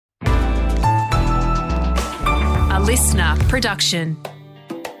listener production.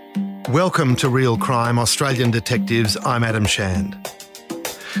 Welcome to Real Crime Australian Detectives. I'm Adam Shand.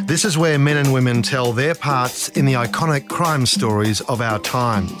 This is where men and women tell their parts in the iconic crime stories of our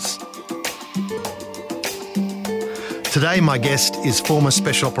times. Today my guest is former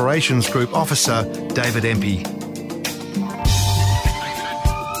Special Operations Group officer David Empey.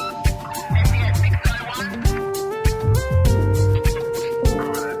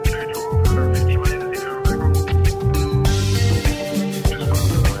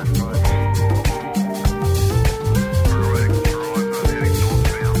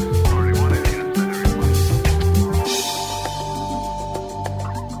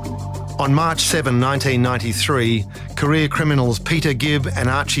 On March 7, 1993, career criminals Peter Gibb and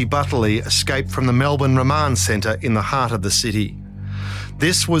Archie Butterley escaped from the Melbourne Remand Centre in the heart of the city.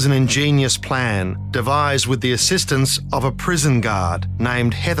 This was an ingenious plan, devised with the assistance of a prison guard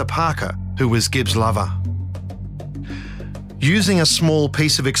named Heather Parker, who was Gibb's lover. Using a small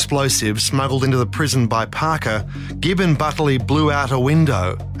piece of explosive smuggled into the prison by Parker, Gibb and Butterley blew out a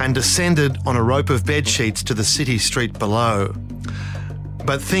window and descended on a rope of bedsheets to the city street below.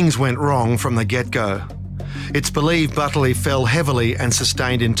 But things went wrong from the get-go. It's believed Butterley fell heavily and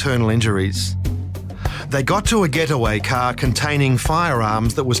sustained internal injuries. They got to a getaway car containing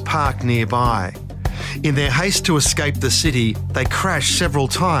firearms that was parked nearby. In their haste to escape the city, they crashed several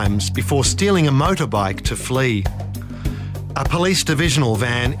times before stealing a motorbike to flee. A police divisional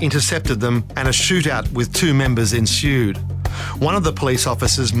van intercepted them and a shootout with two members ensued. One of the police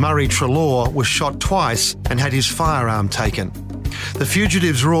officers, Murray Treloar, was shot twice and had his firearm taken. The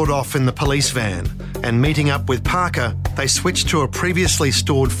fugitives roared off in the police van and, meeting up with Parker, they switched to a previously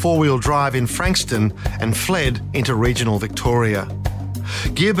stored four-wheel drive in Frankston and fled into regional Victoria.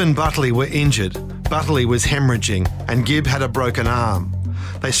 Gibb and Butterley were injured. Butterley was hemorrhaging and Gibb had a broken arm.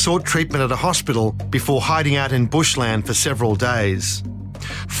 They sought treatment at a hospital before hiding out in bushland for several days.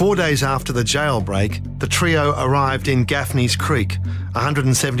 4 days after the jailbreak, the trio arrived in Gaffney's Creek,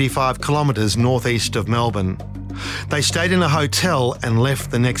 175 kilometres northeast of Melbourne. They stayed in a hotel and left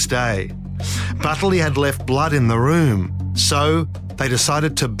the next day. Butterley had left blood in the room, so they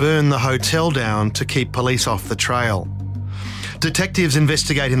decided to burn the hotel down to keep police off the trail. Detectives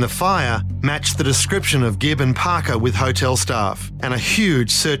investigating the fire matched the description of Gibb and Parker with hotel staff, and a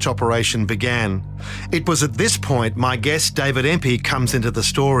huge search operation began. It was at this point my guest David Empey comes into the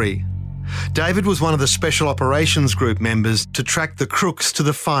story. David was one of the Special Operations Group members to track the crooks to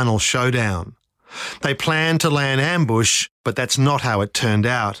the final showdown. They planned to lay an ambush, but that's not how it turned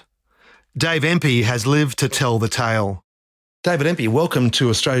out. Dave Empey has lived to tell the tale. David Empey, welcome to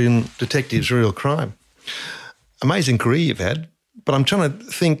Australian Detectives Real Crime. Amazing career you've had, but I'm trying to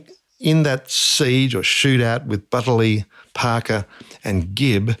think, in that siege or shootout with Butterley, Parker and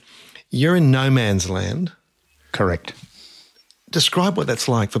Gibb, you're in no man's land. Correct. Describe what that's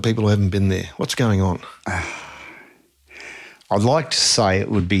like for people who haven't been there. What's going on? I'd like to say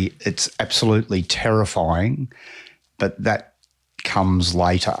it's absolutely terrifying, but that comes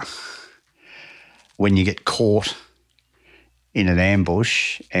later. When you get caught in an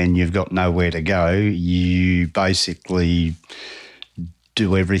ambush and you've got nowhere to go, you basically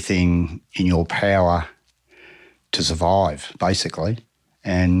do everything in your power to survive, basically.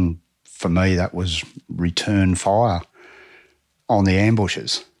 And for me, that was return fire on the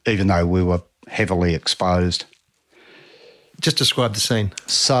ambushes, even though we were heavily exposed. Just describe the scene.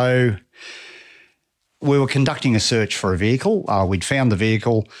 So we were conducting a search for a vehicle. We'd found the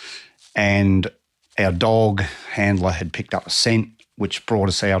vehicle and our dog handler had picked up a scent which brought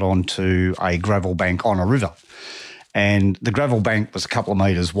us out onto a gravel bank on a river. And the gravel bank was a couple of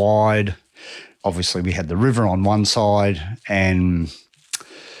metres wide. Obviously, we had the river on one side and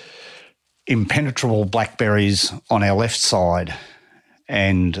impenetrable blackberries on our left side,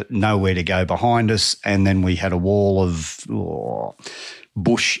 and nowhere to go behind us. And then we had a wall of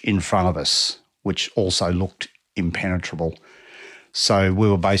bush in front of us, which also looked impenetrable. So we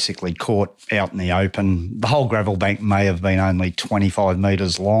were basically caught out in the open. The whole gravel bank may have been only 25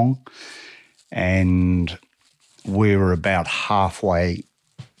 metres long, and we were about halfway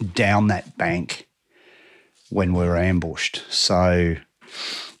down that bank when we were ambushed. So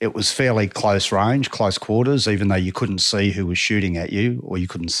it was fairly close range, close quarters, even though you couldn't see who was shooting at you, or you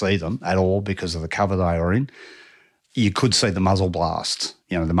couldn't see them at all because of the cover they were in. You could see the muzzle blasts,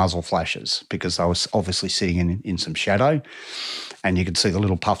 the muzzle flashes, because they were obviously sitting in some shadow, and you could see the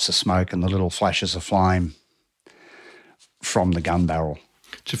little puffs of smoke and the little flashes of flame from the gun barrel.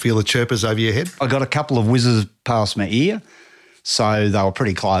 Did you feel the chirpers over your head? I got a couple of whizzes past my ear, so they were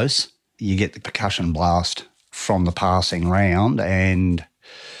pretty close. You get the percussion blast from the passing round, and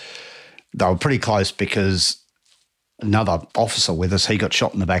they were pretty close because another officer with us, he got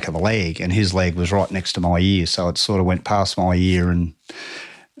shot in the back of the leg, and his leg was right next to my ear, so it sort of went past my ear and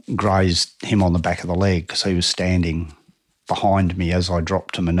grazed him on the back of the leg because he was standing behind me as I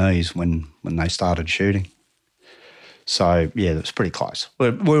dropped to my knees when they started shooting. So, yeah, it was pretty close.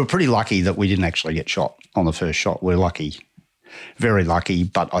 We were pretty lucky that we didn't actually get shot on the first shot. We're lucky, very lucky,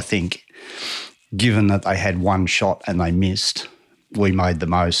 but I think given that they had one shot and they missed, we made the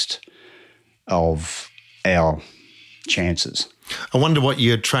most of our chances. I wonder what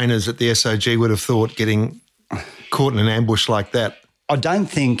your trainers at the SOG would have thought getting caught in an ambush like that. I don't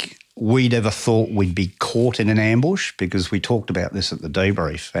think we'd ever thought we'd be caught in an ambush because we talked about this at the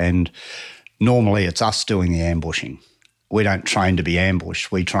debrief, and normally it's us doing the ambushing. We don't train to be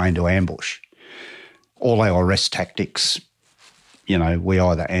ambushed, we train to ambush. All our arrest tactics, we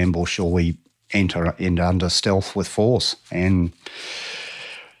either ambush or we enter under stealth with force, and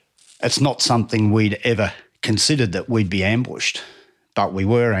it's not something we'd ever considered that we'd be ambushed, but we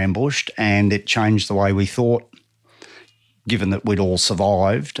were ambushed, and it changed the way we thought. Given that we'd all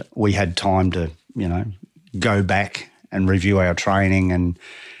survived, we had time to, go back and review our training and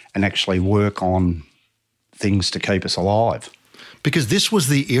actually work on things to keep us alive. Because this was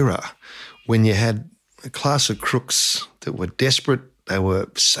the era when you had a class of crooks that were desperate. They were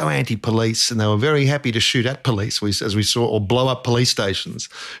so anti-police, and they were very happy to shoot at police, as we saw, or blow up police stations,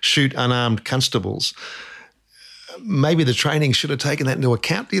 shoot unarmed constables. Maybe the training should have taken that into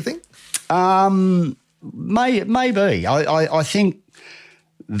account, do you think? Maybe. I think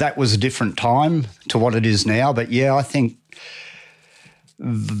that was a different time to what it is now. But, yeah, I think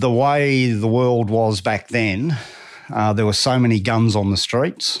the way the world was back then, there were so many guns on the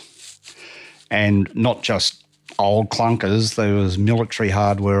streets, and not just old clunkers. There was military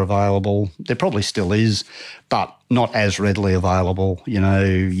hardware available. There probably still is, but not as readily available.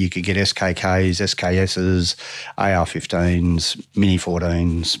 You could get SKKs, SKSs, AR-15s,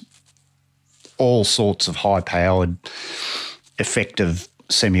 Mini-14s, all sorts of high-powered, effective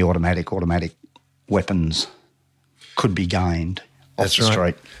semi-automatic, automatic weapons could be gained off the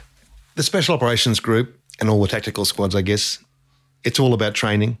street. The Special Operations Group and all the tactical squads, I guess, it's all about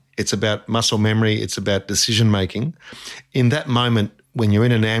training. It's about muscle memory. It's about decision-making. In that moment, when you're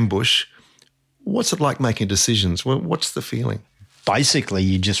in an ambush, what's it like making decisions? What's the feeling? Basically,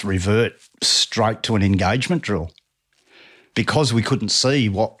 you just revert straight to an engagement drill. Because we couldn't see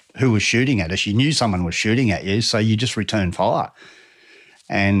who was shooting at us, you knew someone was shooting at you, so you just returned fire.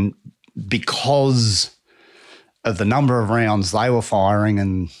 And because of the number of rounds they were firing,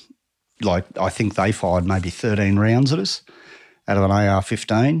 and I think they fired maybe 13 rounds at us out of an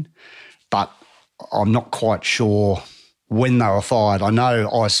AR-15, but I'm not quite sure when they were fired. I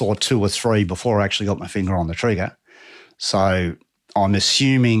know I saw 2 or 3 before I actually got my finger on the trigger. So I'm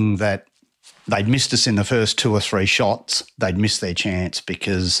assuming that they'd missed us in the first 2 or 3 shots. They'd missed their chance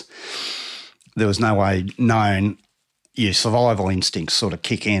because there was no way known. Your survival instincts sort of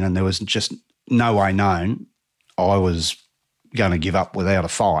kick in, and there was just no way known I was going to give up without a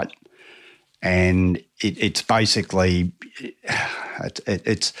fight. And it's basically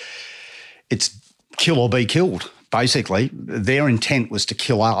it's kill or be killed. Basically, their intent was to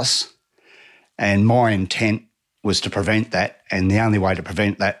kill us, and my intent was to prevent that. And the only way to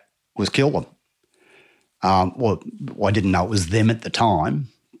prevent that was kill them. Well, I didn't know it was them at the time,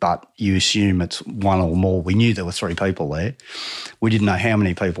 but you assume it's one or more. We knew there were 3 people there. We didn't know how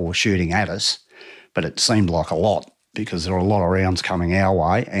many people were shooting at us, but it seemed like a lot because there were a lot of rounds coming our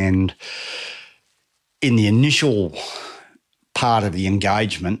way. And in the initial part of the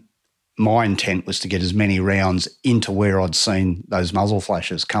engagement, my intent was to get as many rounds into where I'd seen those muzzle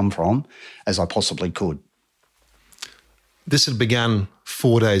flashes come from as I possibly could. This had begun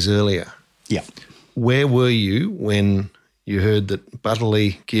 4 days earlier. Yeah. Where were you when you heard that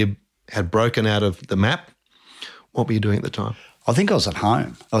Butterley Gibb had broken out of the map? What were you doing at the time? I think I was at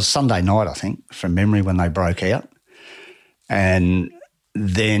home. It was Sunday night, I think, from memory, when they broke out. And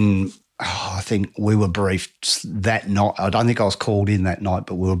then I think we were briefed that night. I don't think I was called in that night,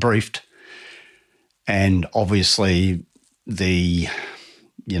 but we were briefed. And obviously the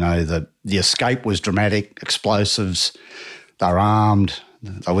escape was dramatic, explosives. They were armed.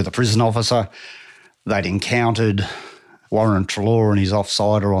 They were with a prison officer. They'd encountered Warren Treloar and his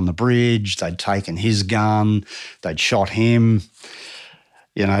offsider on the bridge. They'd taken his gun. They'd shot him.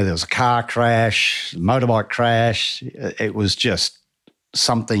 There was a car crash, a motorbike crash. It was just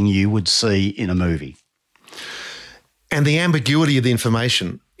something you would see in a movie. And the ambiguity of the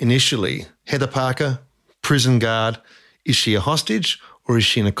information initially, Heather Parker, prison guard, is she a hostage or is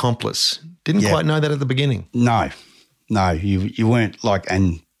she an accomplice? Didn't quite know that at the beginning. No, you weren't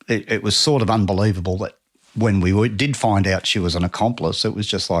and it was sort of unbelievable that when we did find out she was an accomplice, it was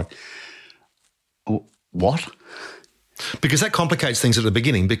just like, what? Because that complicates things at the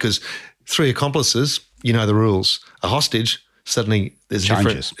beginning, because 3 accomplices, you know the rules. A hostage, suddenly there's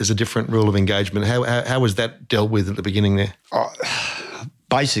a different rule of engagement. How was that dealt with at the beginning there?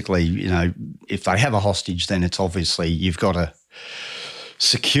 Basically, if they have a hostage, then it's obviously you've got to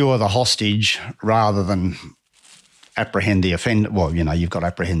secure the hostage rather than apprehend the offender. Well, you've got to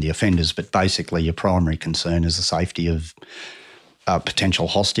apprehend the offenders, but basically your primary concern is the safety of a potential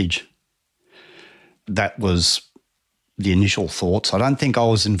hostage. That was the initial thoughts. I don't think I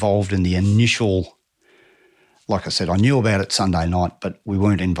was involved in the initial, like I said, I knew about it Sunday night, but we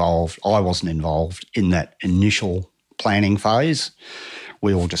weren't involved. I wasn't involved in that initial planning phase.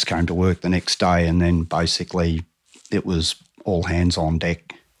 We all just came to work the next day, and then basically it was all hands on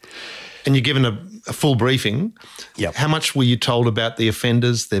deck. And you're given a full briefing. Yep. How much were you told about the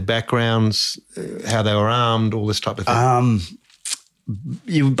offenders, their backgrounds, how they were armed, all this type of thing?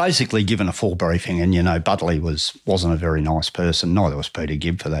 You were basically given a full briefing, and, Butley wasn't a very nice person, neither was Peter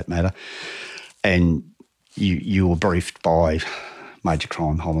Gibb for that matter. And you were briefed by major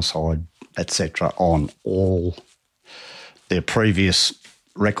crime, homicide, etc., on all their previous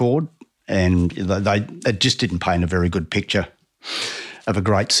record, and it just didn't paint a very good picture of a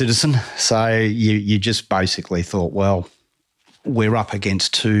great citizen. So you just basically thought, well, we're up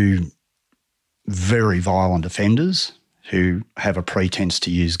against 2 very violent offenders who have a pretense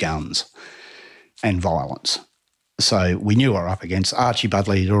to use guns and violence. So we knew we were up against. Archie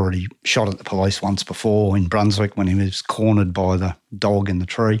Butley had already shot at the police once before in Brunswick when he was cornered by the dog in the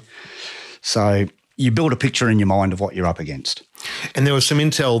tree. So you build a picture in your mind of what you're up against. And there was some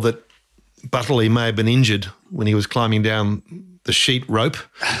intel that Butley may have been injured when he was climbing down the sheet rope.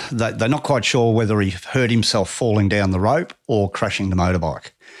 They're not quite sure whether he hurt himself falling down the rope or crashing the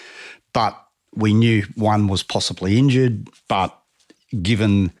motorbike. But we knew one was possibly injured, but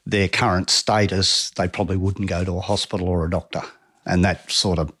given their current status, they probably wouldn't go to a hospital or a doctor. And that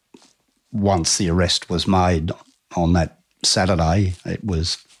sort of, once the arrest was made on that Saturday, it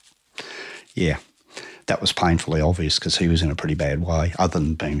was, that was painfully obvious because he was in a pretty bad way, other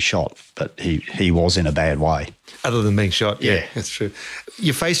than being shot, but he was in a bad way. Other than being shot, yeah, that's true.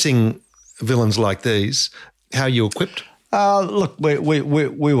 You're facing villains like these. How are you equipped? Look,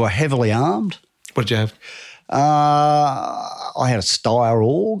 we were heavily armed. What did you have? I had a Steyr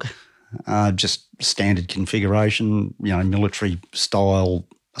AUG, just standard configuration, military style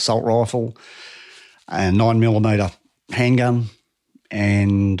assault rifle, a 9mm handgun,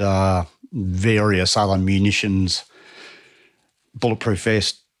 and various other munitions, bulletproof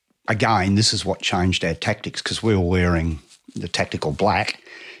vest. Again, this is what changed our tactics because we were wearing the tactical black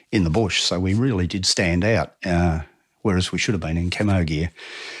in the bush, so we really did stand out, whereas we should have been in camo gear.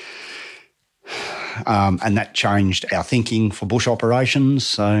 And that changed our thinking for bush operations.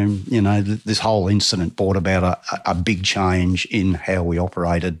 So, this whole incident brought about a big change in how we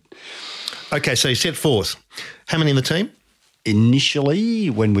operated. Okay, so you set forth. How many in the team?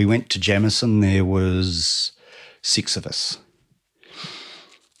 Initially, when we went to Jamison, there was 6 of us.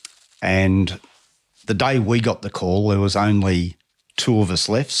 And the day we got the call, there was only 2 of us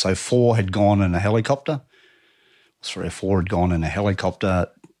left. So 4 had gone in a helicopter. 3 or 4 had gone in a helicopter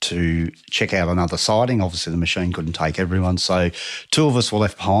to check out another sighting. Obviously, the machine couldn't take everyone. So 2 of us were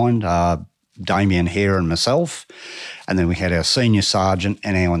left behind, Damien Hare and myself. And then we had our senior sergeant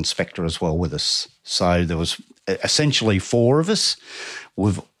and our inspector as well with us. So there was essentially 4 of us.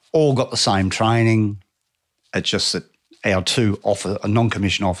 We've all got the same training. It's just that our 2 a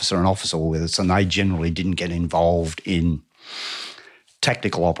non-commissioned officer and officer were with us, and they generally didn't get involved in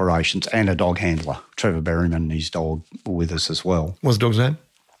tactical operations, and a dog handler, Trevor Berryman, and his dog were with us as well. What's the dog's name?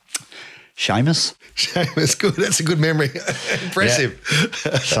 Seamus. Seamus, good. That's a good memory. Impressive.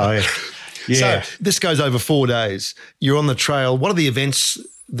 Yeah. So this goes over 4 days. You're on the trail. What are the events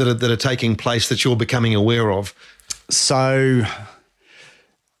that are taking place that you're becoming aware of? So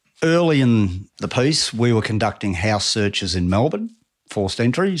early in the piece, we were conducting house searches in Melbourne, forced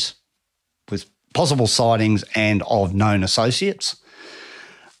entries, with possible sightings and of known associates,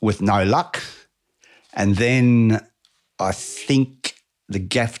 with no luck. And then I think the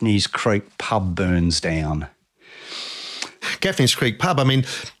Gaffney's Creek pub burns down. Gaffney's Creek pub, I mean,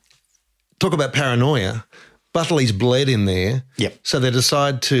 talk about paranoia. Butley's bled in there. Yep. So they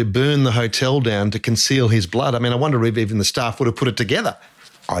decide to burn the hotel down to conceal his blood. I mean, I wonder if even the staff would have put it together.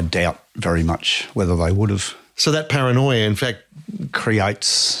 I doubt very much whether they would have. So that paranoia, in fact,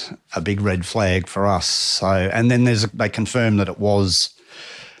 creates a big red flag for us. So, and then they confirm that it was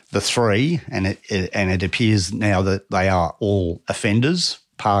the 3, and it appears now that they are all offenders,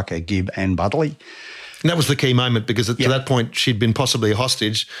 Parker, Gibb and Butley. And that was the key moment because to that point she'd been possibly a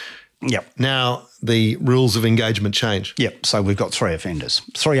hostage. Yep. Now the rules of engagement change. Yep. So we've got 3 offenders,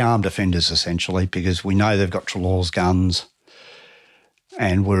 3 armed offenders essentially, because we know they've got Trelaw's guns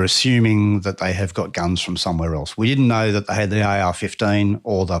and we're assuming that they have got guns from somewhere else. We didn't know that they had the AR-15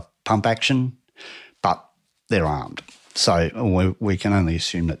 or the pump action, but they're armed. So we can only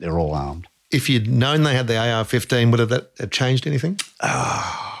assume that they're all armed. If you'd known they had the AR-15, would that have changed anything?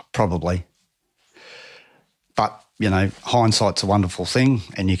 Probably. But, you know, hindsight's a wonderful thing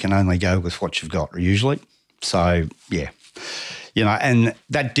and you can only go with what you've got usually. So, yeah. You know, and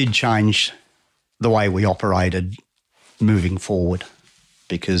that did change the way we operated moving forward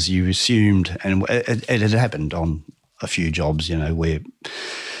because you assumed, and it had happened on a few jobs, you know, where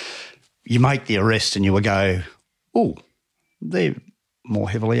you make the arrest and you would go, oh, they're more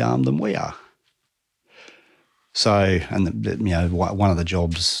heavily armed than we are. So, and, you know, one of the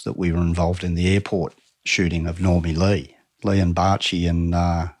jobs that we were involved in, the airport shooting of Normie Lee and Barchi and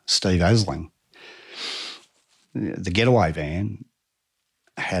Steve Asling, the getaway van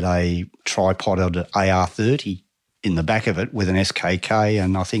had a tripoded AR-30 in the back of it with an SKK,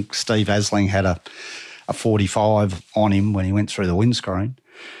 and I think Steve Asling had a 45 on him when he went through the windscreen,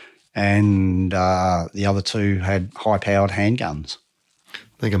 and the other 2 had high-powered handguns.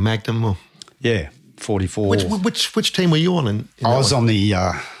 I think a Magnum or... Yeah, 44. Which team were you on? I was on the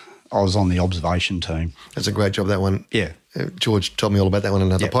observation team. That's a great job, that one. Yeah. George told me all about that one in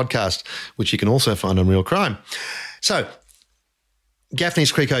another podcast, which you can also find on Real Crime. So,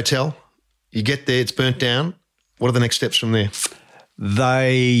 Gaffney's Creek Hotel, you get there, it's burnt down. What are the next steps from there?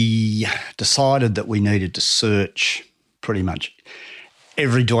 They decided that we needed to search pretty much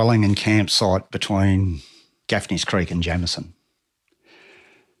every dwelling and campsite between Gaffney's Creek and Jamison.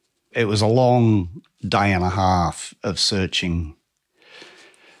 It was a long day and a half of searching,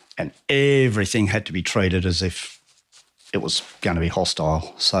 and everything had to be treated as if it was going to be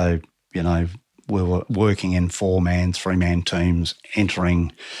hostile. So, you know, we were working in 4-man, 3-man teams,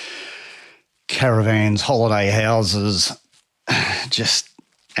 entering caravans, holiday houses, just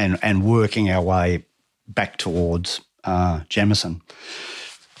and working our way back towards Jamison.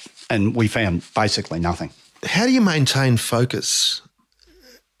 And we found basically nothing. How do you maintain focus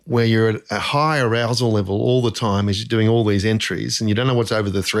where you're at a high arousal level all the time as you're doing all these entries and you don't know what's over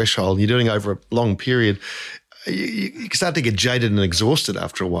the threshold, you're doing it over a long period? You start to get jaded and exhausted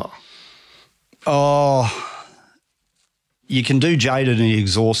after a while. Oh, you can do jaded and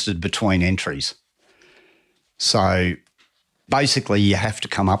exhausted between entries. So basically you have to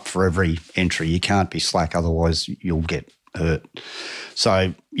come up for every entry. You can't be slack, otherwise you'll get hurt.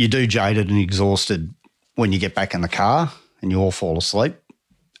 So you do jaded and exhausted when you get back in the car and you all fall asleep,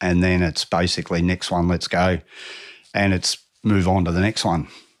 and then it's basically next one, let's go, and it's move on to the next one.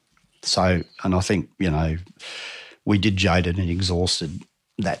 So, and I think, you know, we did jaded and exhausted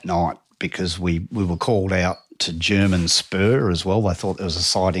that night because we were called out to German Spur as well. They thought there was a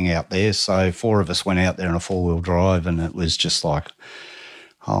sighting out there. So 4 of us went out there in a 4-wheel drive, and it was just like,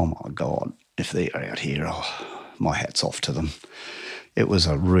 oh my God, if they're out here, oh, my hat's off to them. It was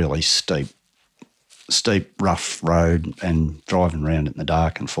a really steep, rough road, and driving around in the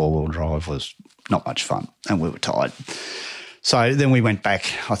dark and 4-wheel drive was not much fun, and we were tired. So then we went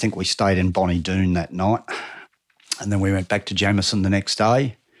back. I think we stayed in Bonnie Doon that night, and then we went back to Jamison the next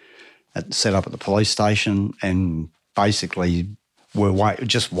day, set up at the police station, and basically we're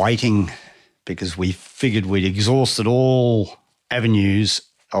just waiting because we figured we'd exhausted all avenues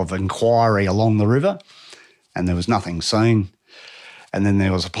of inquiry along the river and there was nothing seen. And then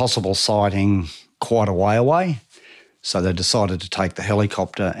there was a possible sighting quite a way away. So they decided to take the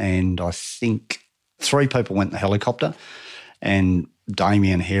helicopter, and I think 3 people went in the helicopter, and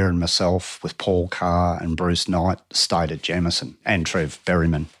Damien Hare and myself with Paul Carr and Bruce Knight stayed at Jamison, and Trev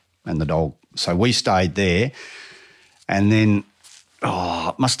Berryman and the dog. So we stayed there, and then,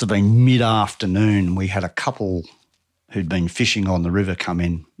 it must have been mid-afternoon, we had a couple who'd been fishing on the river come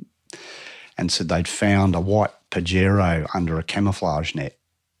in and said they'd found a white Pajero under a camouflage net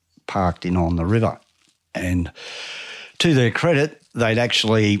parked in on the river. And to their credit, they'd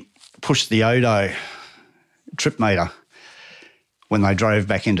actually pushed the Odo trip meter when they drove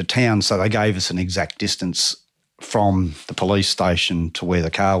back into town, so they gave us an exact distance from the police station to where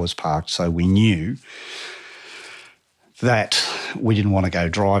the car was parked, so we knew that we didn't want to go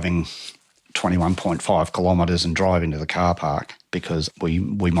driving 21.5 kilometres and drive into the car park because we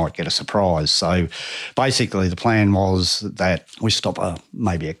might get a surprise. So basically the plan was that we stop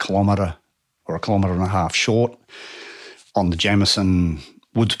maybe a kilometre or a kilometre and a half short on the Jamison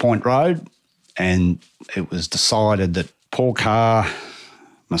Woods Point Road, and it was decided that Paul Carr,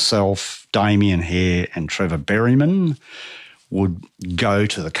 myself, Damien Hare and Trevor Berryman would go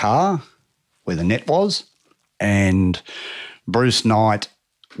to the car where the net was, and Bruce Knight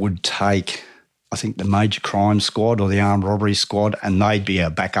would take, I think, the major crime squad or the armed robbery squad, and they'd be our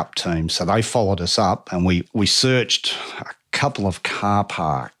backup team. So they followed us up, and we searched a couple of car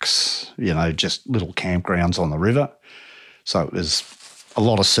parks, just little campgrounds on the river. So it was a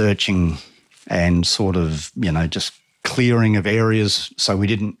lot of searching and sort of, just clearing of areas so we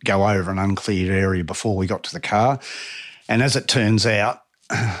didn't go over an uncleared area before we got to the car. And as it turns out,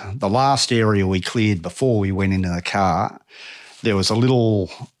 the last area we cleared before we went into the car, there was a little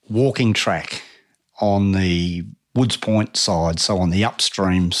walking track on the Woods Point side, so on the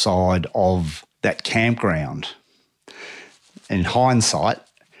upstream side of that campground. In hindsight,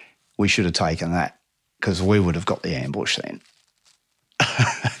 we should have taken that because we would have got the ambush then.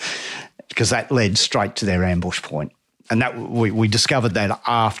 Because that led straight to their ambush point. And that we discovered that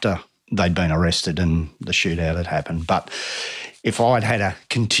after they'd been arrested and the shootout had happened. But if I'd had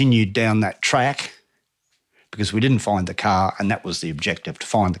continued down that track, because we didn't find the car, and that was the objective, to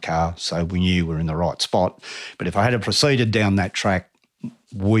find the car, so we knew we were in the right spot. But if I had proceeded down that track,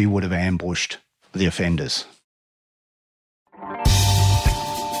 we would have ambushed the offenders.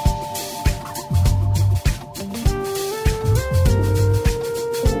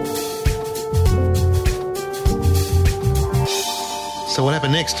 So what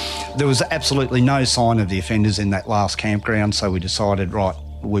happened next? There was absolutely no sign of the offenders in that last campground, so we decided, right,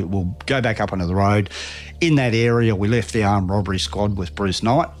 we'll go back up onto the road. In that area, we left the armed robbery squad with Bruce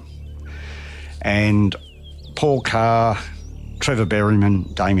Knight, and Paul Carr, Trevor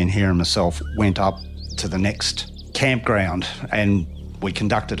Berryman, Damien Hare and myself went up to the next campground, and we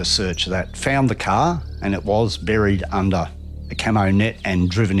conducted a search of that, found the car, and it was buried under a camo net and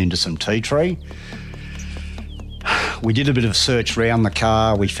driven into some tea tree. We did a bit of search around the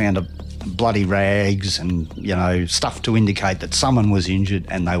car. We found bloody rags and, stuff to indicate that someone was injured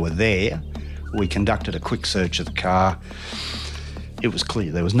and they were there. We conducted a quick search of the car. It was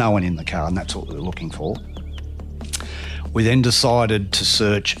clear there was no one in the car, and that's what we were looking for. We then decided to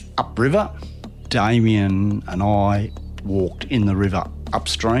search upriver. Damien and I walked in the river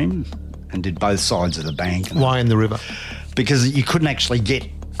upstream and did both sides of the bank. Why in the river? Because you couldn't actually get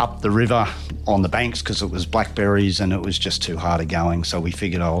up the river on the banks because it was blackberries and it was just too hard going. So we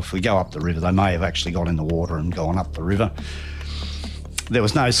figured, if we go up the river, they may have actually got in the water and gone up the river. There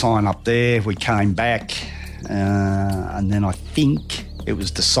was no sign up there. We came back and then I think it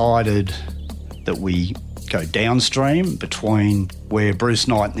was decided that we go downstream between where Bruce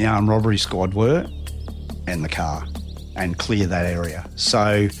Knight and the armed robbery squad were and the car and clear that area.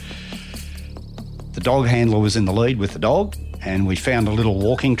 So the dog handler was in the lead with the dog, and we found a little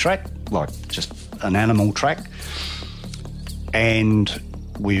walking track, like just an animal track, and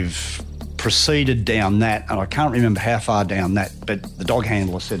we've proceeded down that, and I can't remember how far down that, but the dog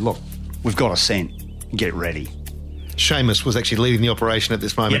handler said, look, we've got a scent, get ready. Seamus was actually leading the operation at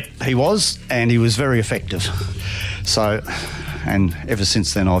this moment. Yep, he was, and he was very effective. So, and ever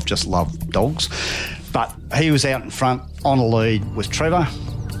since then I've just loved dogs. But he was out in front on a lead with Trevor.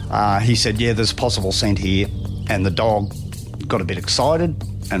 He said, yeah, there's a possible scent here, and the dog got a bit excited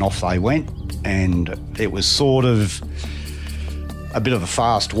and off they went, and it was sort of a bit of a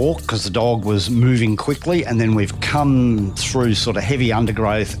fast walk because the dog was moving quickly, and then we've come through sort of heavy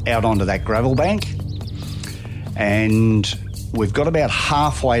undergrowth out onto that gravel bank, and we've got about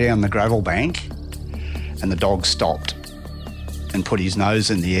halfway down the gravel bank and the dog stopped and put his nose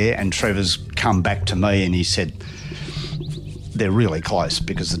in the air, and Trevor's come back to me and he said they're really close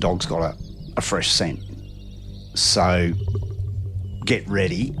because the dog's got a fresh scent. So get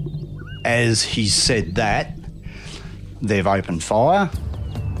ready. As he said that, they've opened fire.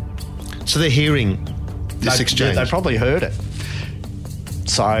 So they're hearing this exchange? They probably heard it.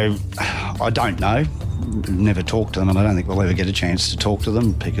 So I don't know. Never talked to them, and I don't think we'll ever get a chance to talk to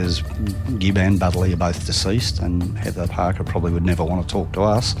them because Gib and Budley are both deceased, and Heather Parker probably would never want to talk to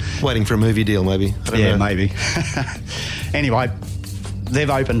us. Waiting for a movie deal, maybe. I don't know. Maybe. Anyway, they've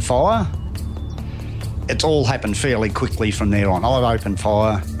opened fire. It's all happened fairly quickly from there on. I've opened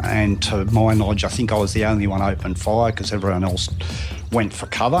fire, and to my knowledge, I think I was the only one opened fire because everyone else went for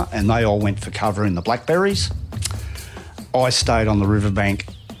cover, and they all went for cover in the blackberries. I stayed on the riverbank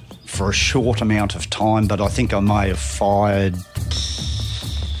for a short amount of time, but I think I may have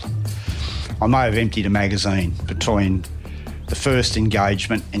emptied a magazine between the first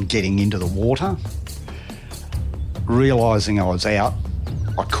engagement and getting into the water. Realising I was out,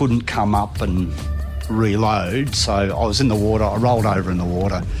 I couldn't come up and reload, so I was in the water. I rolled over in the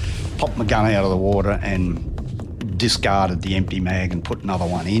water, popped my gun out of the water and discarded the empty mag and put another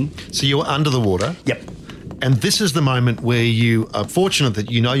one in. So you were under the water. Yep. And this is the moment where you are fortunate that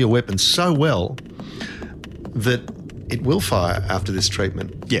you know your weapon so well that it will fire after this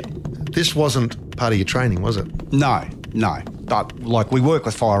treatment. Yep. This wasn't part of your training, was it? No. But like, we work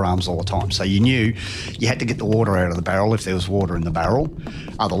with firearms all the time, so you knew you had to get the water out of the barrel if there was water in the barrel.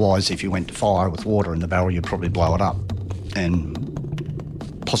 Otherwise, if you went to fire with water in the barrel, you'd probably blow it up and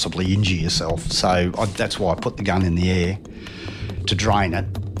possibly injure yourself. So that's why I put the gun in the air to drain it.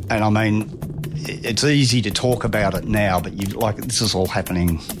 And I mean, it's easy to talk about it now, but this is all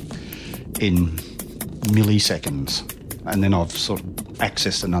happening in milliseconds. And then I've sort of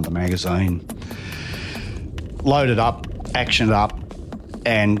accessed another magazine, loaded up, actioned up,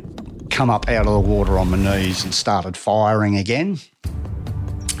 and come up out of the water on my knees and started firing again.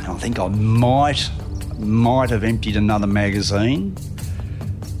 And I think I might have emptied another magazine,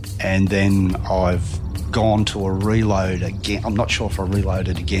 and then I've gone to a reload again. I'm not sure if I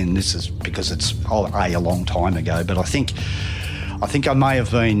reloaded again. This is because it's a long time ago, but I think I may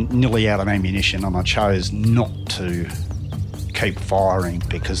have been nearly out of ammunition, and I chose not to keep firing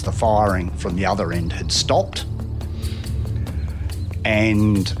because the firing from the other end had stopped.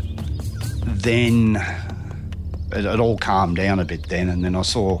 And then it all calmed down a bit then, and then I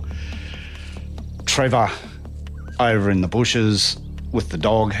saw Trevor over in the bushes with the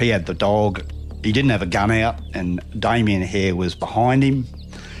dog. He had the dog. He didn't have a gun out, and Damien Hare was behind him,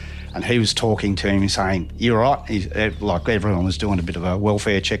 and he was talking to him saying, "You're right." Like everyone was doing a bit of a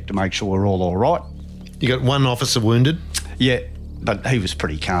welfare check to make sure we're all right. You got one officer wounded? Yeah, but he was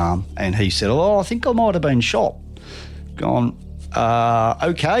pretty calm, and he said, "Oh, I think I might have been shot." Gone,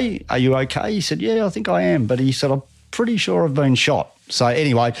 okay, are you okay? He said, "Yeah, I think I am." But he said, "I'm pretty sure I've been shot." So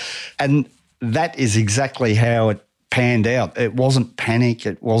anyway, and that is exactly how it panned out. It wasn't panic.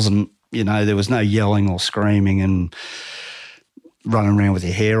 It wasn't, there was no yelling or screaming and running around with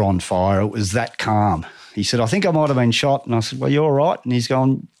your hair on fire. It was that calm. He said, "I think I might have been shot." And I said, "Well, you're all right?" And he's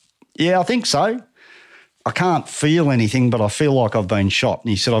gone, "Yeah, I think so. I can't feel anything, but I feel like I've been shot."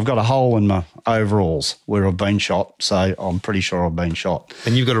 And he said, "I've got a hole in my overalls where I've been shot, so I'm pretty sure I've been shot."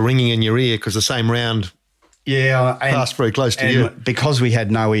 And you've got a ringing in your ear because the same round passed very close to you. Because we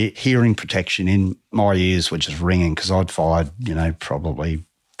had no hearing protection in, my ears were just ringing because I'd fired, probably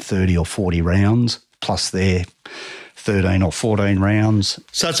 30 or 40 rounds, plus their 13 or 14 rounds.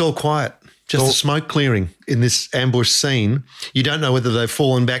 So it's all quiet. Just the smoke clearing in this ambush scene. You don't know whether they've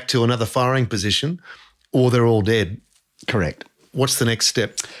fallen back to another firing position or they're all dead. Correct. What's the next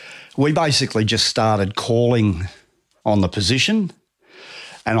step? We basically just started calling on the position,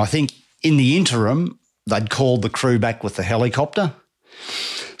 and I think in the interim they'd called the crew back with the helicopter.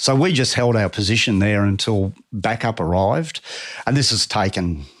 So we just held our position there until backup arrived, and this has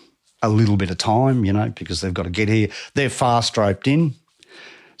taken a little bit of time, because they've got to get here. They're fast roped in,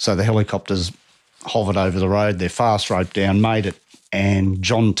 so the helicopters hovered over the road. They're fast roped down, made it, and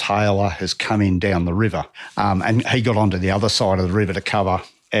John Taylor has come in down the river, and he got onto the other side of the river to cover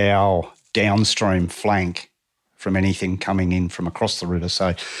our downstream flank from anything coming in from across the river.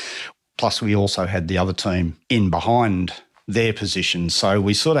 So, plus we also had the other team in behind their position. So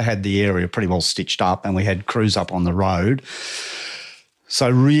we sort of had the area pretty well stitched up, and we had crews up on the road. So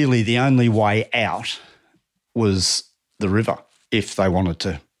really the only way out was the river if they wanted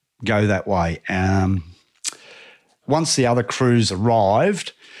to go that way. Once the other crews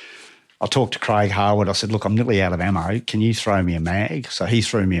arrived, I talked to Craig Harwood. I said, "Look, I'm nearly out of ammo. Can you throw me a mag?" So he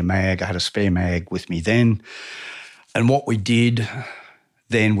threw me a mag. I had a spare mag with me then. And what we did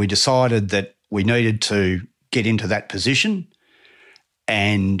then, we decided that we needed to get into that position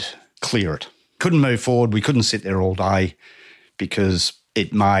and clear it. Couldn't move forward. We couldn't sit there all day because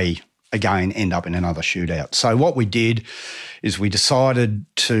it may, again, end up in another shootout. So what we did is we decided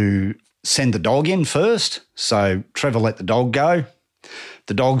to send the dog in first. So Trevor let the dog go.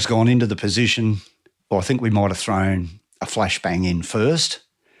 The dog's gone into the position. Well, I think we might have thrown a flashbang in first.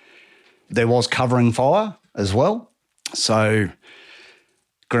 There was covering fire as well. So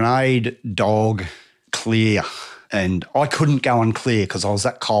grenade, dog, clear. And I couldn't go and clear because I was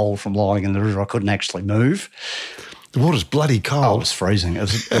that cold from lying in the river. I couldn't actually move. The water's bloody cold. Oh, it was freezing.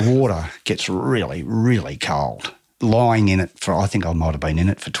 The water gets really, really cold. Lying in it I think I might have been in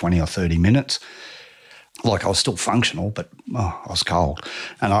it for 20 or 30 minutes. Like I was still functional, but I was cold.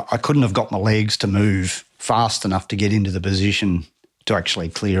 And I couldn't have got my legs to move fast enough to get into the position to actually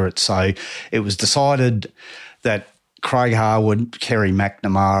clear it. So it was decided that Craig Harwood, Kerry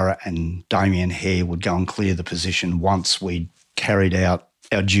McNamara and Damien Hare would go and clear the position once we'd carried out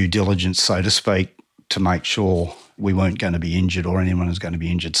our due diligence, so to speak, to make sure we weren't going to be injured or anyone was going to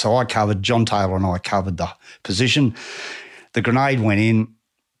be injured. So John Taylor and I covered the position. The grenade went in,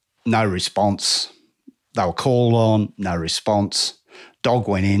 no response. They were called on, no response. Dog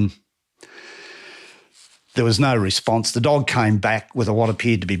went in. There was no response. The dog came back with what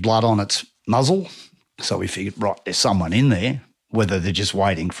appeared to be blood on its muzzle. So we figured, right, there's someone in there, whether they're just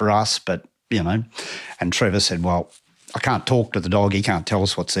waiting for us, but, And Trevor said, well, I can't talk to the dog. He can't tell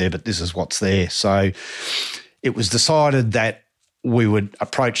us what's there, but this is what's there. So it was decided that we would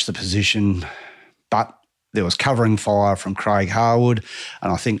approach the position, but there was covering fire from Craig Harwood,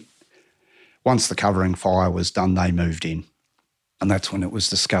 and I think once the covering fire was done, they moved in. And that's when it was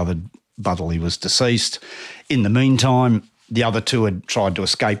discovered Butterley was deceased. In the meantime, the other two had tried to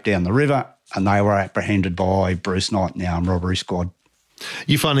escape down the river and they were apprehended by Bruce Knight and the armed robbery squad.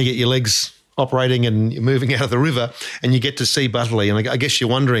 You finally get your legs operating and you're moving out of the river and you get to see Butterley, and I guess you're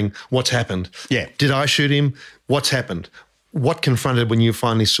wondering what's happened. Yeah. Did I shoot him? What's happened? What confronted when you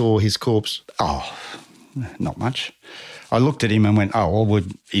finally saw his corpse? Oh, not much. I looked at him and went, oh, well,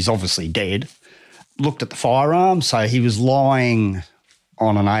 he's obviously dead. Looked at the firearm, so he was lying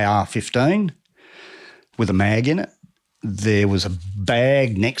on an AR-15 with a mag in it. There was a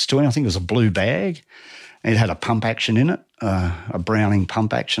bag next to him. I think it was a blue bag. It had a pump action in it, a Browning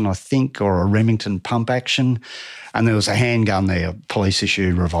pump action, I think, or a Remington pump action. And there was a handgun there, a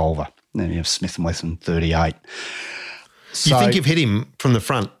police-issued revolver. Then you have Smith & Wesson 38. So, you think you've hit him from the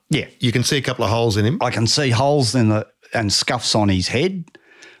front? Yeah. You can see a couple of holes in him? I can see holes and scuffs on his head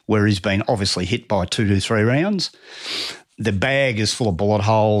where he's been obviously hit by 2 to 3 rounds. The bag is full of bullet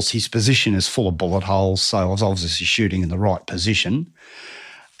holes. His position is full of bullet holes, so I was obviously shooting in the right position.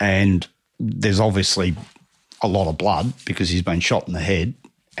 And there's obviously a lot of blood because he's been shot in the head,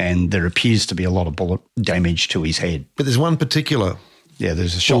 and there appears to be a lot of bullet damage to his head. But there's one particular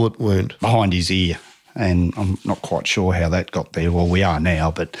there's a bullet wound behind his ear, and I'm not quite sure how that got there. Well, we are now,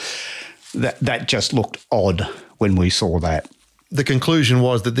 but that just looked odd when we saw that. The conclusion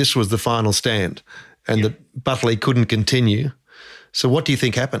was that this was the final stand and that Butterley couldn't continue. So what do you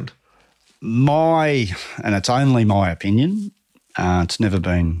think happened? And it's only my opinion, it's never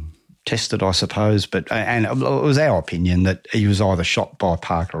been tested, I suppose, and it was our opinion that he was either shot by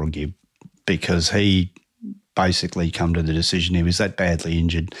Parker or Gibb, because he basically come to the decision he was that badly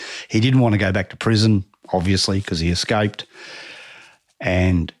injured. He didn't want to go back to prison, obviously, because he escaped,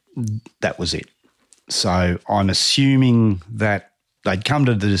 and that was it. So I'm assuming that they'd come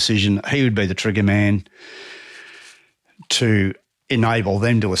to the decision he would be the trigger man to enable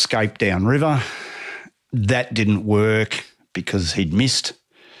them to escape downriver. That didn't work because he'd missed.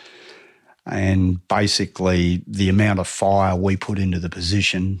 And basically the amount of fire we put into the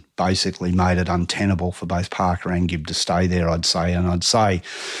position basically made it untenable for both Parker and Gibb to stay there, I'd say. And I'd say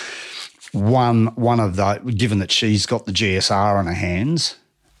one of the, given that she's got the GSR on her hands.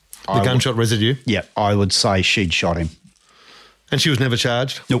 The gunshot residue? Yeah, I would say she'd shot him. And she was never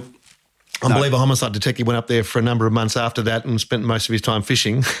charged? Nope. I believe a homicide detective went up there for a number of months after that and spent most of his time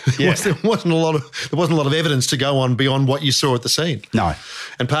fishing. Yeah. There wasn't a lot of evidence to go on beyond what you saw at the scene. No.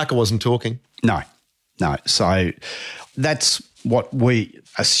 And Parker wasn't talking. No. So that's what we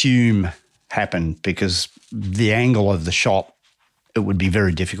assume happened, because the angle of the shot, it would be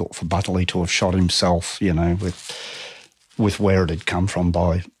very difficult for Butterley to have shot himself, with where it had come from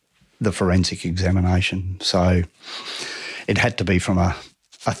by the forensic examination. So it had to be from a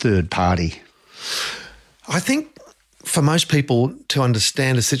third party. I think for most people to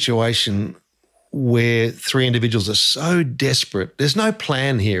understand a situation where 3 individuals are so desperate, there's no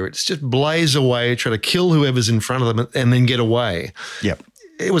plan here. It's just blaze away, try to kill whoever's in front of them and then get away. Yep.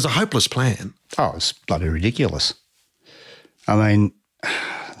 It was a hopeless plan. Oh, it's bloody ridiculous. I mean,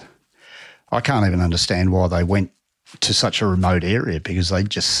 I can't even understand why they went to such a remote area, because they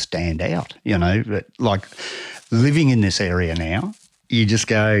just stand out, like living in this area now, you just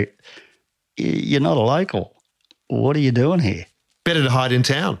go, you're not a local. What are you doing here? Better to hide in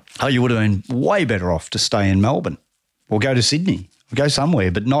town. Oh, you would have been way better off to stay in Melbourne or go to Sydney or go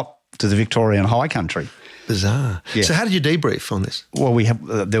somewhere, but not to the Victorian high country. Bizarre. Yeah. So how did you debrief on this? Well,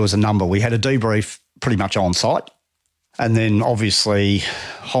 there was a number. We had a debrief pretty much on site, and then obviously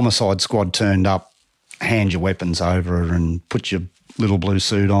homicide squad turned up, hand your weapons over and put your little blue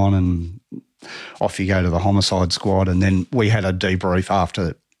suit on, and off you go to the homicide squad. And then we had a debrief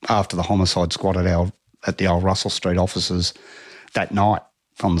after the homicide squad at the old Russell Street offices that night,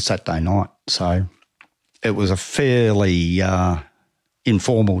 on the Saturday night. So it was a fairly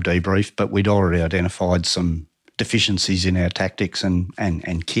informal debrief, but we'd already identified some deficiencies in our tactics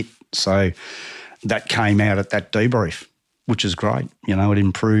and kit. So that came out at that debrief, which is great. It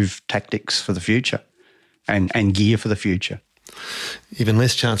improved tactics for the future. and gear for the future. Even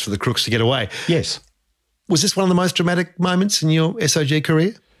less chance for the crooks to get away. Yes. Was this one of the most dramatic moments in your SOG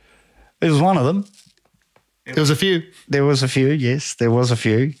career? It was one of them. There was a few. There was a few, yes, there was a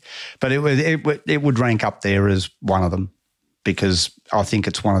few. But it would rank up there as one of them, because I think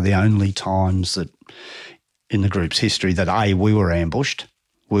it's one of the only times that in the group's history that, A, we were ambushed,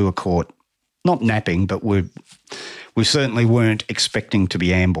 we were caught, not napping, but we certainly weren't expecting to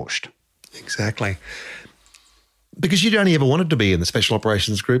be ambushed. Exactly. Because you'd only ever wanted to be in the Special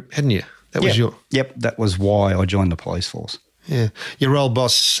Operations Group, hadn't you? That was Yep, that was why I joined the police force. Yeah. Your old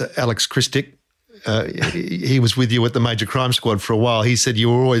boss, Alex Christick, he was with you at the Major Crime Squad for a while. He said you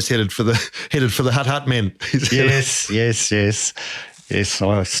were always headed for the Hut Hut men. Yes.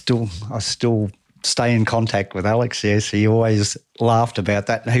 I still stay in contact with Alex. Yes, he always laughed about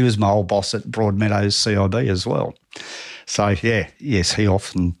that. He was my old boss at Broadmeadows CIB as well. So yes, he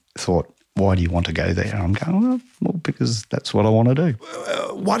often thought, "Why do you want to go there?" And I'm going, well, because that's what I want to do.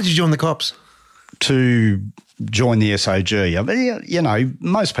 Why did you join the cops? To join the SOG. I mean, you know,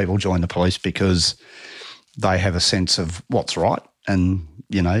 most people join the police because they have a sense of what's right and,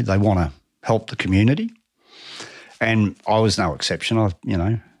 you know, they want to help the community. And I was no exception.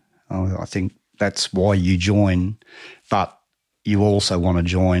 I think that's why you join, but you also want to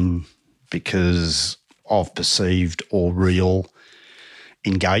join because of perceived or real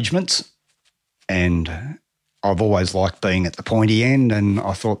engagements. And I've always liked being at the pointy end, and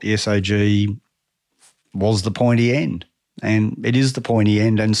I thought the SOG was the pointy end, and it is the pointy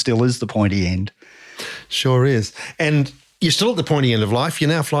end and still is the pointy end. Sure is. And you're still at the pointy end of life. You're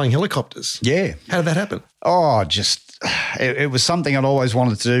now flying helicopters. Yeah. How did that happen? Oh, it was something I'd always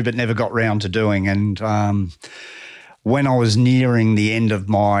wanted to do but never got round to doing. And when I was nearing the end of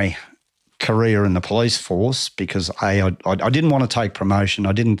my career in the police force, because I didn't want to take promotion.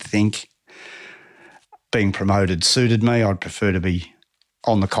 I didn't think being promoted suited me. I'd prefer to be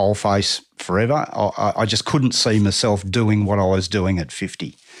on the coalface forever. I just couldn't see myself doing what I was doing at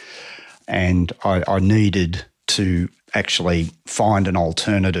 50. And I needed to actually find an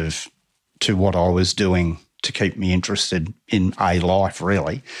alternative to what I was doing to keep me interested in a life,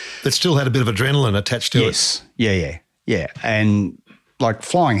 really. That still had a bit of adrenaline attached to it. Yes, yeah. And like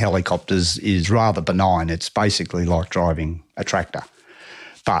flying helicopters is rather benign. It's basically like driving a tractor,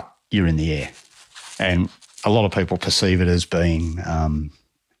 but you're in the air. And a lot of people perceive it as being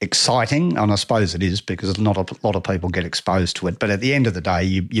exciting, and I suppose it is because not a lot of people get exposed to it. But at the end of the day,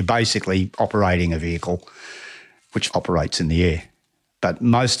 you're basically operating a vehicle which operates in the air. But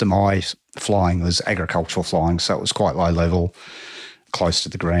most of my flying was agricultural flying, so it was quite low level, close to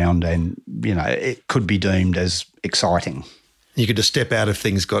the ground, and, you know, it could be deemed as exciting. You could just step out if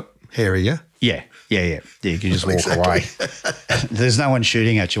things got hairy, yeah? Yeah. You can just walk away. There's no one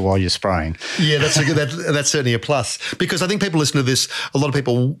shooting at you while you're spraying. Yeah, that's certainly a plus. Because I think people listen to this, a lot of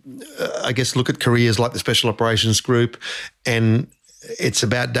people, I guess, look at careers like the Special Operations Group, and it's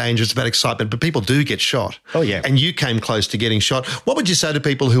about danger, it's about excitement, but people do get shot. Oh, yeah. And you came close to getting shot. What would you say to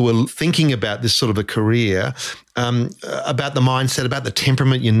people who are thinking about this sort of a career, about the mindset, about the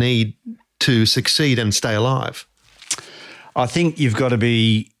temperament you need to succeed and stay alive? I think you've got to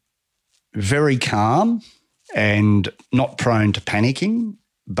be very calm and not prone to panicking,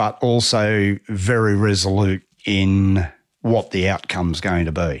 but also very resolute in what the outcome's going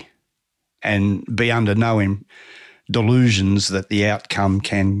to be, and be under no delusions that the outcome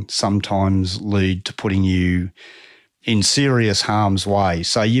can sometimes lead to putting you in serious harm's way.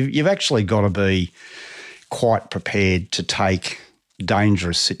 So you've actually got to be quite prepared to take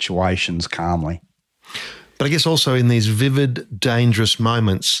dangerous situations calmly. But I guess also in these vivid, dangerous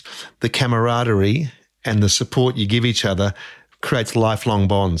moments, the camaraderie and the support you give each other creates lifelong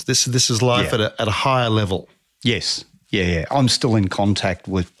bonds. This is life at a higher level. Yes. Yeah. I'm still in contact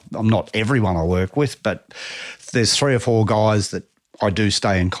with, I'm not everyone I work with, but there's 3 or 4 guys that I do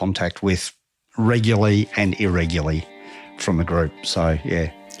stay in contact with regularly and irregularly from the group. So,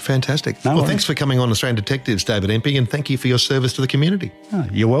 yeah. Fantastic. Well, thanks for coming on Australian Detectives, David Empey, and thank you for your service to the community. Oh,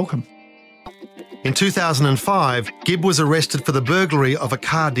 you're welcome. In 2005, Gibb was arrested for the burglary of a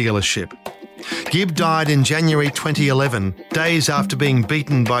car dealership. Gibb died in January 2011, days after being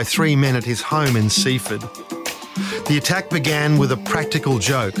beaten by 3 men at his home in Seaford. The attack began with a practical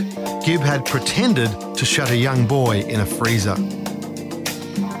joke. Gibb had pretended to shut a young boy in a freezer.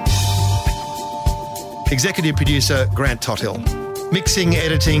 Executive producer Grant Tothill. Mixing,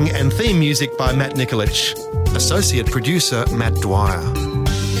 editing and theme music by Matt Nikolic. Associate producer Matt Dwyer.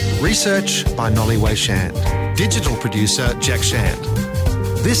 Research by Nolly Wei-Shand. Digital producer Jack Shand.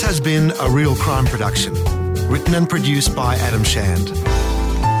 This has been a Real Crime production. Written and produced by Adam Shand.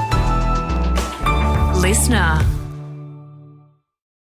 listener.